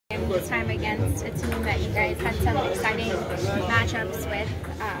this time against a team that you guys had some exciting matchups with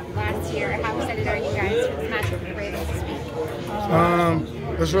last year. How excited are you guys for this matchup with the Ravens this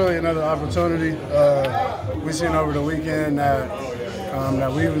week? It's really another opportunity. We seen over the weekend that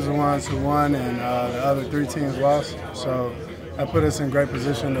we was the ones who won and the other 3 teams lost. So that put us in great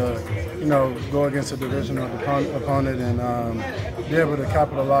position to, go against a divisional opponent and be able to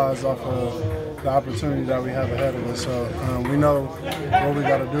capitalize off of the opportunity that we have ahead of us. So we know what we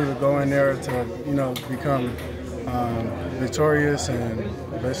got to do to go in there to, become victorious and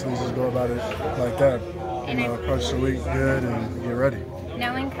basically just go about it like that. Approach the week good and get ready.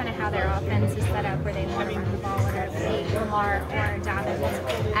 Knowing kind of how their offense is set up, where they want to run the ball, whether it be Lamar or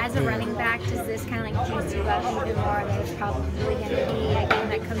Donovan, as a running back, does this kind of juice you up even more? That it's probably going to be a game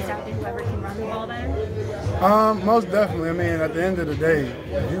that comes down to whoever can run the ball better? Most definitely. I mean, at the end of the day,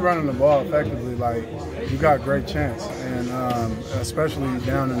 if you're running the ball effectively, you got great chance, and especially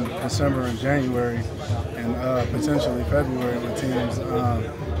down in December and January, and potentially February with teams.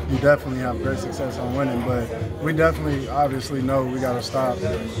 You definitely have great success on winning, but we definitely obviously know we got to stop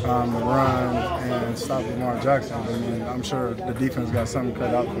the run and stop Lamar Jackson. I mean, I'm sure the defense got something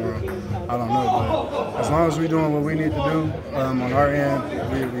cut out for him. I don't know, but as long as we're doing what we need to do on our end,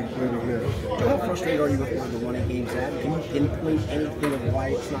 we'll be good. How frustrated are you with the running games at? Can you pinpoint anything of why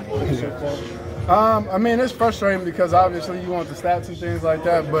it's not clicking so far? I mean, it's frustrating because obviously you want the stats and things like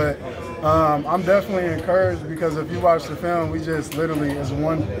that, but I'm definitely encouraged because if you watch the film, we just literally is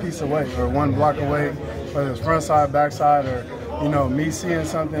one piece away or one block away, whether it's front side, back side, or me seeing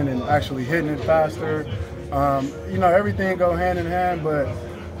something and actually hitting it faster. Everything go hand in hand, but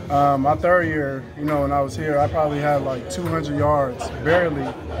my third year, when I was here, I probably had like 200 yards barely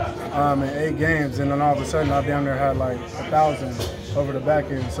in 8 games, and then all of a sudden I damn near had like 1,000 over the back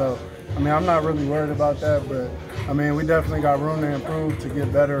end. So I mean, I'm not really worried about that, but I mean, we definitely got room to improve, to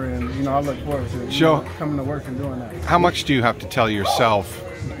get better, and I look forward to coming to work and doing that. How much do you have to tell yourself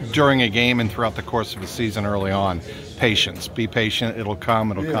during a game and throughout the course of a season early on? Patience. Be patient. It'll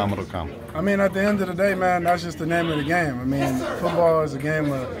come. It'll come. It'll come. I mean, at the end of the day, man, that's just the name of the game. I mean, football is a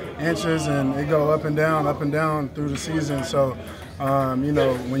game of inches, and it go up and down through the season. So, when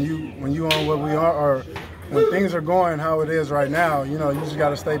you on what we are, or when things are going how it is right now, you just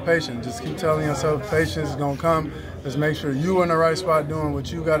got to stay patient. Just keep telling yourself patience is going to come. Just make sure you're in the right spot doing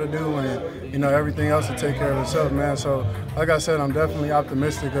what you got to do, and, everything else will take care of itself, man. So, like I said, I'm definitely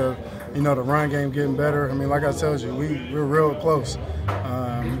optimistic of, the run game getting better. I mean, like I told you, we're real close.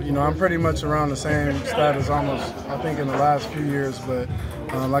 I'm pretty much around the same status almost, I think, in the last few years, but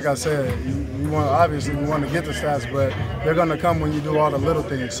like I said, obviously we want to get the stats, but they're going to come when you do all the little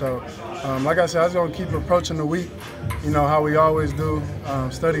things. So, like I said, I was going to keep approaching the week, how we always do,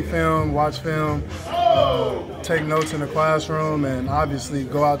 study film, watch film, take notes in the classroom, and obviously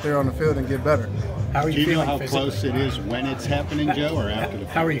go out there on the field and get better. How are you feeling how physically? close it is when it's happening, Joe, or after the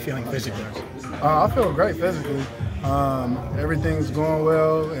How are you feeling physically? I feel great physically. Everything's going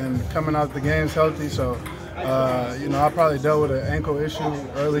well and coming out the games healthy. So, I probably dealt with an ankle issue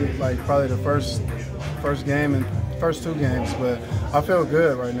early, like probably the first game and first 2 games. But I feel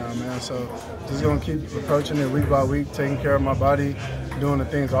good right now, man. So just gonna keep approaching it week by week, taking care of my body, doing the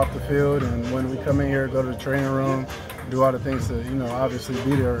things off the field, and when we come in here, go to the training room, do all the things to, obviously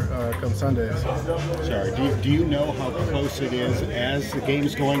be there come Sundays. Sorry, do you know how close it is as the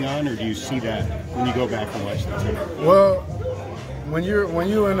game's going on, or do you see that when you go back and watch the tape? Well, when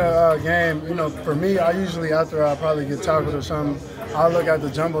you're in a game, for me, I usually, after I probably get tackled or something, I look at the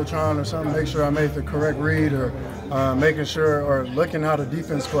Jumbotron or something, make sure I make the correct read, or making sure, or looking how the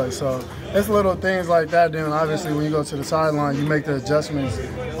defense plays. So it's little things like that. Then obviously when you go to the sideline, you make the adjustments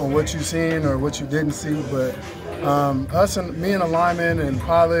on what you've seen or what you didn't see. But me and the lineman and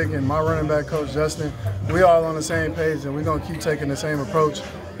Pollock and my running back coach Justin, we all on the same page, and we're gonna keep taking the same approach,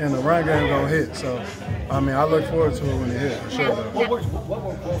 and the run game gonna hit. So, I mean, I look forward to it when it hits, for sure. What worked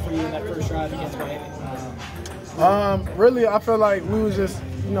well for you in that first drive against Miami? Really, I feel like we was just,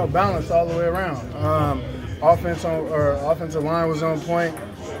 balanced all the way around. Offensive line was on point.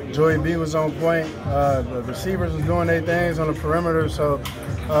 Joey B was on point. The receivers was doing their things on the perimeter. So,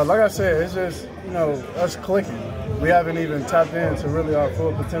 like I said, it's just, us clicking. We haven't even tapped into really our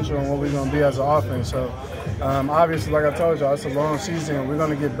full potential and what we're going to be as an offense. So, obviously, like I told y'all, it's a long season. We're going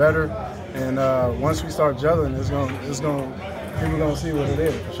to get better. And once we start gelling, people going to see what it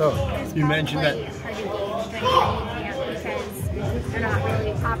is, for sure. You mentioned that. Because they're not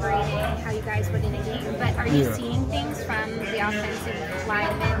really operating how you guys would in a game. But are you seeing things from the offensive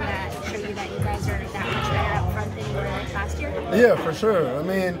linemen that show you that you guys are that much better up front than you were like last year? Yeah, for sure. I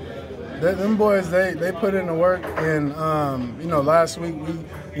mean, them boys, they put in the work, and you know, last week we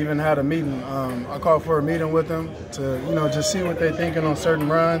even had a meeting. I called for a meeting with them to, you know, just see what they're thinking on certain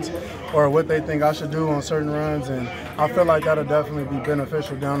runs or what they think I should do on certain runs, and I feel like that'll definitely be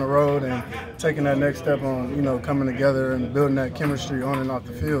beneficial down the road and taking that next step on, you know, coming together and building that chemistry on and off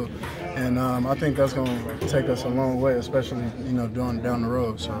the field. And I think that's going to take us a long way, especially, you know, down the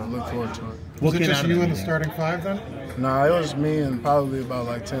road. So I look forward to it. Was it just you in the starting five then? Nah, it was me and probably about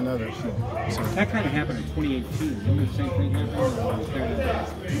like 10 others. So. That kind of happened in 2018. Remember the same thing happened?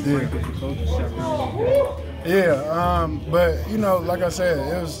 Yeah, but, you know, like I said,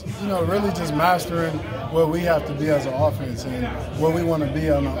 it was, you know, really just mastering what we have to be as an offense and what we want to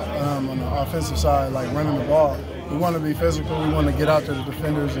be on the offensive side, like running the ball. We want to be physical. We want to get out to the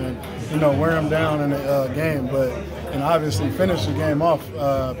defenders and, you know, wear them down in the game, and obviously finish the game off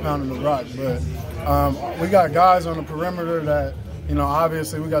pounding the rock. But we got guys on the perimeter that, you know,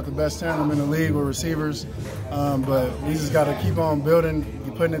 obviously we got the best tandem in the league with receivers, but we just got to keep on building,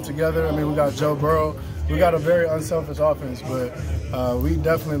 putting it together. I mean, we got Joe Burrow. We got a very unselfish offense, but we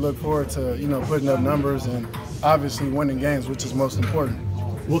definitely look forward to, you know, putting up numbers and obviously winning games, which is most important.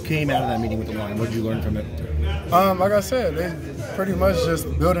 What came out of that meeting with the line? What did you learn from it? Like I said, they pretty much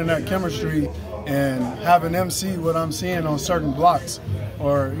just building that chemistry and having them see what I'm seeing on certain blocks.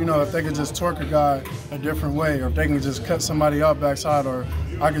 Or, you know, if they could just torque a guy a different way, or if they can just cut somebody out backside, or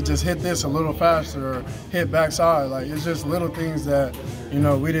I could just hit this a little faster or hit backside. Like, it's just little things that, you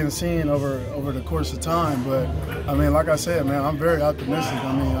know, we didn't see over the course of time. But, I mean, like I said, man, I'm very optimistic.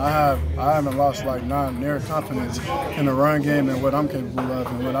 I mean, I haven't lost, like, near confidence in the run game and what I'm capable of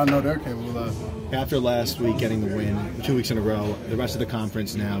and what I know they're capable of. After last week getting the win, 2 weeks in a row, the rest of the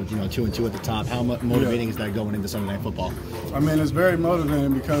conference now, you know, 2-2 at the top. How motivating is that going into Sunday Night Football? I mean, it's very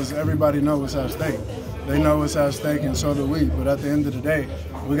motivating because everybody knows what's at stake. They know what's at stake, and so do we. But at the end of the day,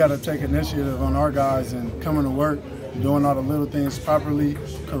 we got to take initiative on our guys and coming to work, doing all the little things properly,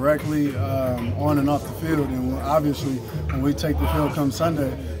 correctly, on and off the field. And obviously, when we take the field come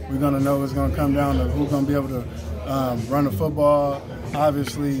Sunday, we're going to know it's going to come down to who's going to be able to run the football,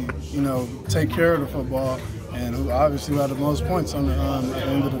 obviously, you know, take care of the football, and who obviously had the most points on at the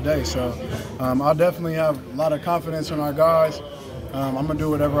end of the day. So I definitely have a lot of confidence in our guys. I'm going to do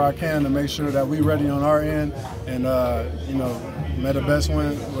whatever I can to make sure that we're ready on our end and, you know, may the best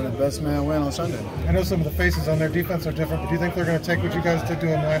man win on Sunday. I know some of the faces on their defense are different, but do you think they're going to take what you guys did to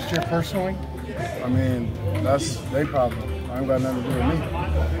them last year personally? I mean, that's their problem. I ain't got nothing to do with me.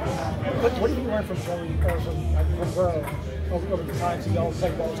 What did you learn from Joey from Burrow over the times he all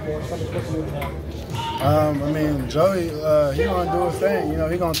play ball scores? I mean, Joey, he gonna do his thing. You know,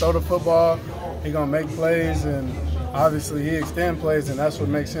 he gonna throw the football, he gonna make plays, and obviously he extend plays, and that's what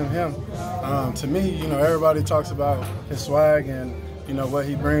makes him him. To me, you know, everybody talks about his swag and, you know, what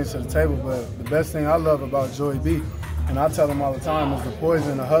he brings to the table, but the best thing I love about Joey B, and I tell him all the time, is the poise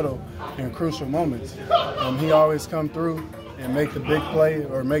in the huddle in crucial moments. He always come through and make the big play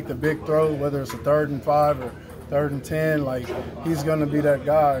or make the big throw, whether it's a 3rd and 5 or 3rd and 10. Like, he's going to be that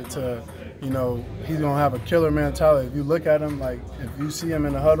guy to, you know, he's going to have a killer mentality. If you look at him, like, if you see him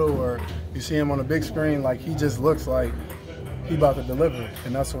in the huddle or you see him on a big screen, like, he just looks like he about to deliver.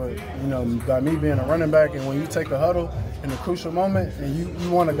 And that's what, you know, by me being a running back, and when you take a huddle in a crucial moment, and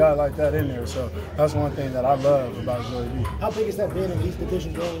you want a guy like that in there. So that's one thing that I love about Joey B. How big is that being in these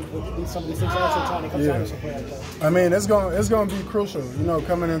division games with some of these things also trying to come down to some play like that? I mean, it's going to be crucial, you know,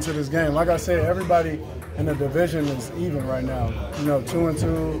 coming into this game. Like I said, everybody in the division is even right now, you know,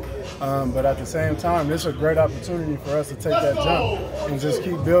 2-2. But at the same time, it's a great opportunity for us to take that jump and just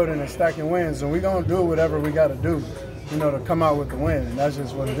keep building and stacking wins. And we're going to do whatever we got to do, you know, to come out with the win. And that's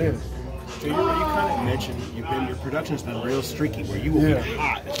just what it is. So you kind of mentioned your production's been real streaky, where you will be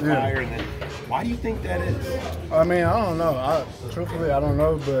hot, it's fire, and then why do you think that is? I mean, I don't know. Truthfully, I don't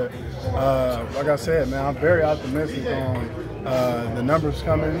know, but like I said, man, I'm very optimistic on the numbers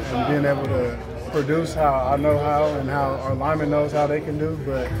coming and being able to produce how I know how and how our lineman knows how they can do.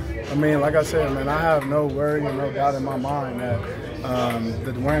 But I mean, like I said, man, I have no worry and no doubt in my mind that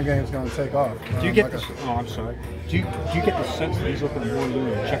the Wayne game is going to take off. Do you get I'm sorry. Do you get the sense that he's looking more to you in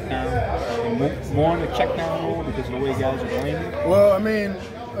the check down, and more in the check down role because of the way guys are playing? Well, I mean,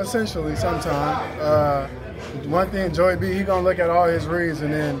 essentially, sometimes. One thing, Joey B, he gonna look at all his reads,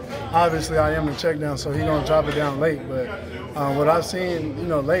 and then obviously I am the check down, so he gonna drop it down late. But what I've seen, you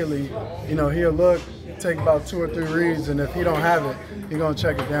know, lately, you know, he'll look, take about 2 or 3 reads, and if he don't have it, he gonna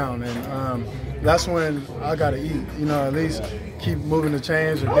check it down. And that's when I got to eat. You know, at least keep moving the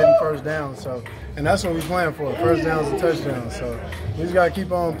chains or getting first down. So, and that's what we playing for: first downs and touchdowns. So we just got to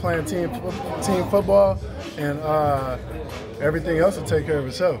keep on playing team football, and everything else will take care of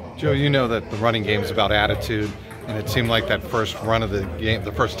itself. Joe, you know that the running game is about attitude. And it seemed like that first run of the game,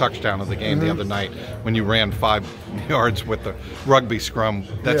 the first touchdown of the game the other night, when you ran 5 yards with the rugby scrum,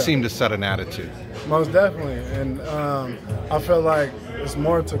 that seemed to set an attitude. Most definitely, and I feel like there's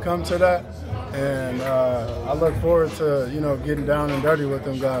more to come to that, and I look forward to getting down and dirty with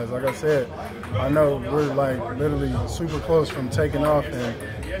them guys. Like I said, I know we're like literally super close from taking off, and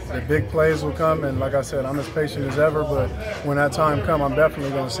the big plays will come. And like I said, I'm as patient as ever, but when that time comes, I'm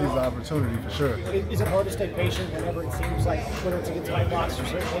definitely going to seize the opportunity for sure. Is it hard to stay patient whenever it seems like whether it's against my box or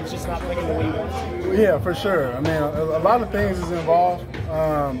certain things just not clicking the way you want to? Yeah, for sure. I mean, a lot of things is involved,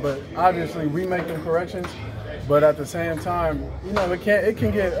 but obviously we make them corrections. But at the same time, it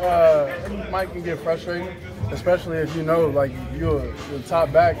can get frustrating, especially if like you're the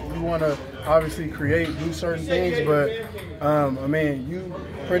top back. You want to obviously do certain things, but I mean, you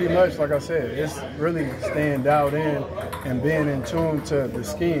pretty much, like I said, it's really staying dialed in and being in tune to the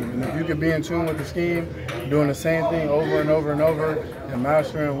scheme. And if you could be in tune with the scheme, doing the same thing over and over and over, and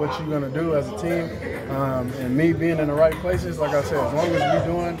mastering what you're going to do as a team, and me being in the right places, like I said, as long as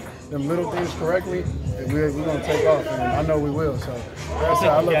we're doing them little things correctly, we're going to take off, and I know we will. So like I said,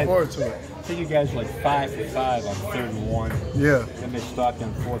 I look forward to it. I think you guys were like 5 for 5 on 3rd and 1. Yeah. Then they stopped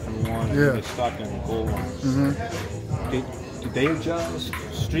on 4th and 1. And Yeah. they stopped on the goal line. Did they adjust?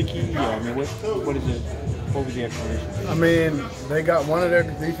 Streaky? I mean, what is it? What was the explanation? I mean, they got one of their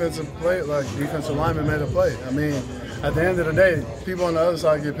defensive linemen made a play. I mean, at the end of the day, people on the other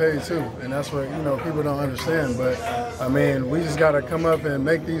side get paid too, and that's what people don't understand. But I mean, we just got to come up and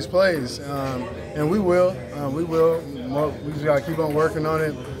make these plays, and we will. We just got to keep on working on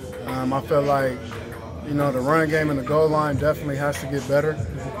it. I feel like the run game and the goal line definitely has to get better.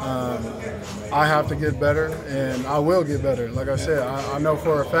 I have to get better, and I will get better. Like I said, I know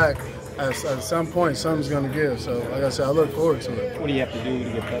for a fact at some point something's going to give. So, like I said, I look forward to it. What do you have to do to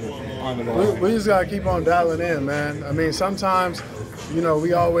get better on the goal? We just got to keep on dialing in, man. I mean, sometimes, we get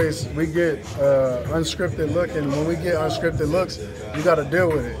unscripted look, and when we get unscripted looks, you got to deal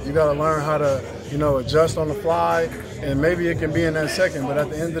with it. You got to learn how to, adjust on the fly, and maybe it can be in that second, but at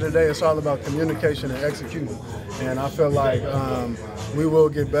the end of the day, it's all about communication and executing. And I feel like we will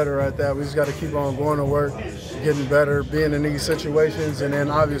get better at that. We just got to keep on going to work, getting better, being in these situations, and then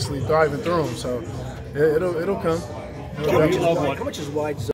obviously thriving through them. So it'll come. How much is wide zone?